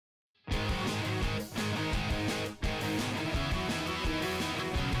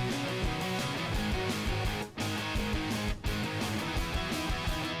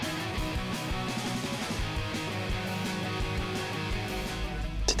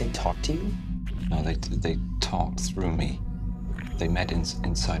they talk to you? No, they talked through me. They met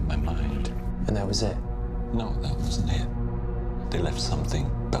inside my mind. And that was it? No, that wasn't it. They left something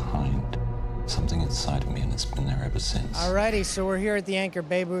behind. Something inside of me, and it's been there ever since. Alrighty, so we're here at the Anchor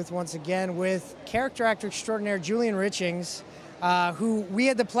Bay booth once again with character actor extraordinaire Julian Richings, who we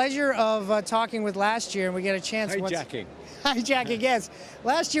had the pleasure of talking with last year, and we get a chance. Hijacking, yes.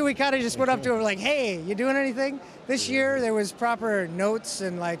 Last year we kind of just went up to him like, hey, you doing anything? This year there was proper notes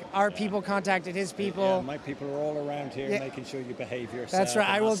and like our people contacted his people. Yeah, my people are all around here making sure you behave yourself. That's right.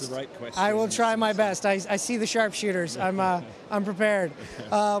 I will try my best. I see the sharpshooters. I'm prepared.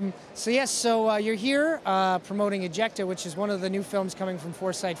 So you're here promoting Ejecta, which is one of the new films coming from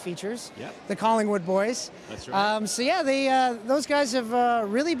Foresight Features. Yep. The Collingwood boys. That's right. Those guys have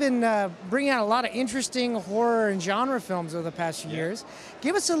really been bringing out a lot of interesting horror and genre films over the past few years.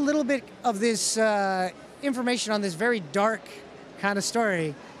 Give us a little bit of this information on this very dark kind of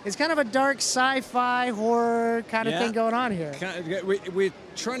story. It's kind of a dark sci-fi horror kind of thing going on here. We're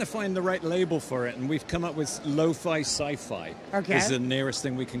trying to find the right label for it, and we've come up with lo-fi sci-fi. Okay. Is the nearest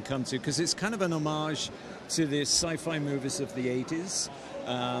thing we can come to, because it's kind of an homage to the sci-fi movies of the 80s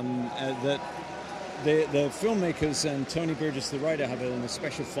that the filmmakers and Tony Burgess, the writer, have a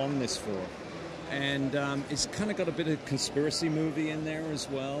special fondness for. And it's kind of got a bit of conspiracy movie in there as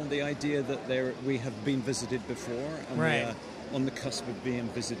well. The idea that we have been visited before, and we are on the cusp of being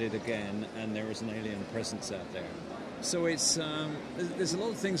visited again, and there is an alien presence out there. So it's there's a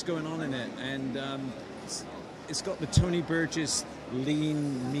lot of things going on in it, and it's got the Tony Burgess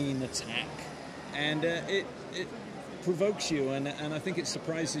lean, mean attack, and it provokes you, and I think it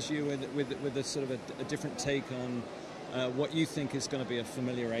surprises you with a sort of a different take on what you think is going to be a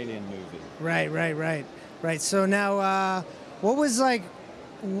familiar alien movie. Right. So now, what was like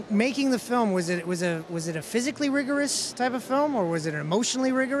making the film? Was it a physically rigorous type of film, or was it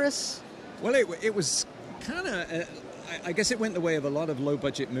emotionally rigorous? Well, it was kind of. I guess it went the way of a lot of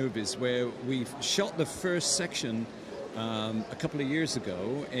low-budget movies, where we shot the first section a couple of years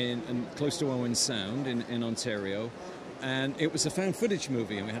ago in close to Owen Sound in Ontario. And it was a found footage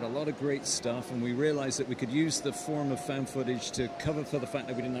movie, and we had a lot of great stuff, and we realized that we could use the form of found footage to cover for the fact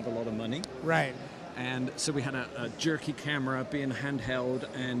that we didn't have a lot of money. Right. And so we had a jerky camera being handheld,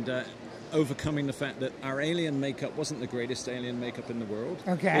 and overcoming the fact that our alien makeup wasn't the greatest alien makeup in the world.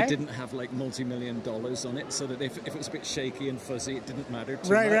 Okay. It didn't have like multi-million dollars on it, so that if it was a bit shaky and fuzzy, it didn't matter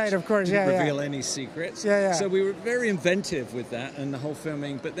too much. Right, of course, didn't reveal any secrets. Yeah. So we were very inventive with that and the whole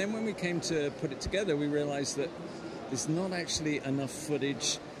filming. But then when we came to put it together, we realized that there's not actually enough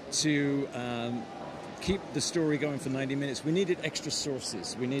footage to keep the story going for 90 minutes. We needed extra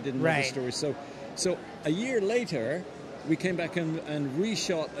sources. We needed another story. So a year later, we came back and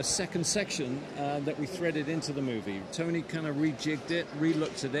reshot a second section that we threaded into the movie. Tony kind of rejigged it,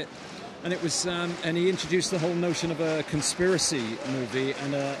 re-looked at it, and it was and he introduced the whole notion of a conspiracy movie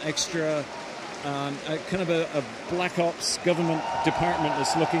and an extra kind of a black ops government department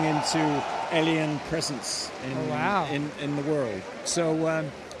that's looking into alien presence in the world.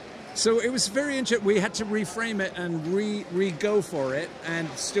 So it was very interesting. We had to reframe it and re-go for it, and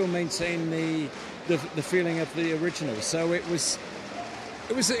still maintain the feeling of the original. So it was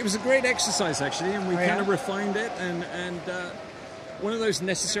a great exercise actually, and we kind of refined it, and one of those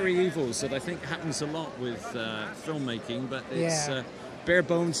necessary evils that I think happens a lot with filmmaking, but it's bare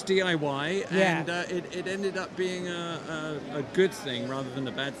bones DIY, and it ended up being a good thing rather than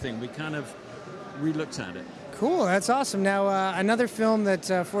a bad thing. We kind of re-looked at it. Cool, that's awesome. Now, another film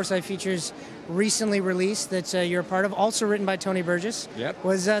that Foresight Features recently released that you're a part of, also written by Tony Burgess,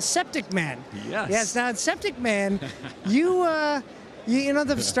 was Septic Man. Yes, now in Septic Man, you know,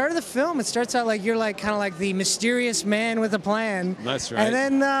 the start of the film, it starts out like you're like kind of like the mysterious man with a plan. That's right.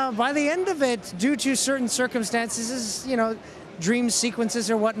 And then by the end of it, due to certain circumstances, you know, dream sequences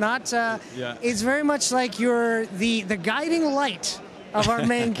or whatnot, it's very much like you're the guiding light of our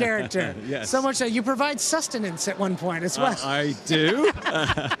main character. Yes. So much that you provide sustenance at one point as well. I do.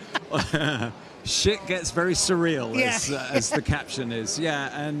 Shit gets very surreal, as the caption is.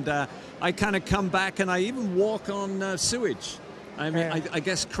 And I kind of come back and I even walk on sewage. I mean, I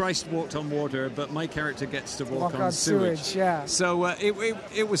guess Christ walked on water, but my character gets to walk on sewage. So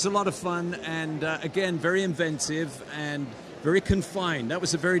it was a lot of fun, and again, very inventive and very confined. That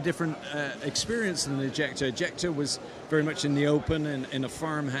was a very different experience than the Ejecta. Ejecta was very much in the open and in a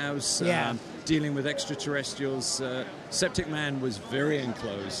farmhouse, dealing with extraterrestrials. Septic Man was very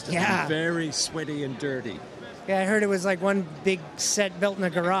enclosed, and very sweaty and dirty. Yeah, I heard it was like one big set built in a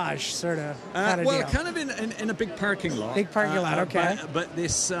garage, sort of. Well, kind of in a big parking lot. Big parking lot, okay. But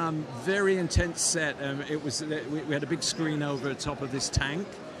this very intense set. We had a big screen over the top of this tank.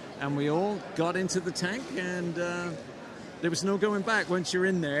 and we all got into the tank, and there was no going back. Once you're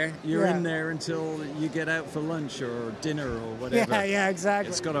in there, you're in there until you get out for lunch or dinner or whatever. Yeah, exactly.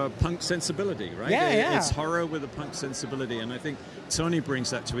 It's got a punk sensibility, right? Yeah. It's horror with a punk sensibility, and I think Tony brings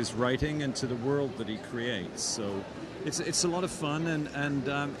that to his writing and to the world that he creates. So it's a lot of fun, and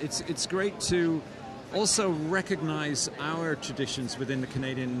it's great to also recognize our traditions within the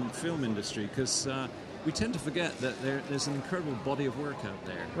Canadian film industry, because we tend to forget that there's an incredible body of work out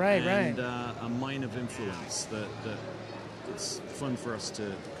there. Right. And a mine of influence that it's fun for us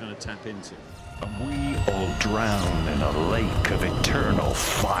to kind of tap into. And we all drown in a lake of eternal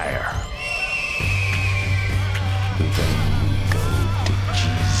fire. Then we go to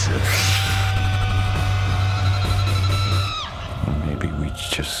Jesus. Or maybe we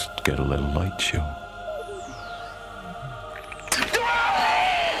just get a little light show.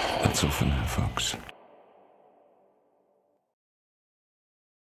 That's all for now, folks.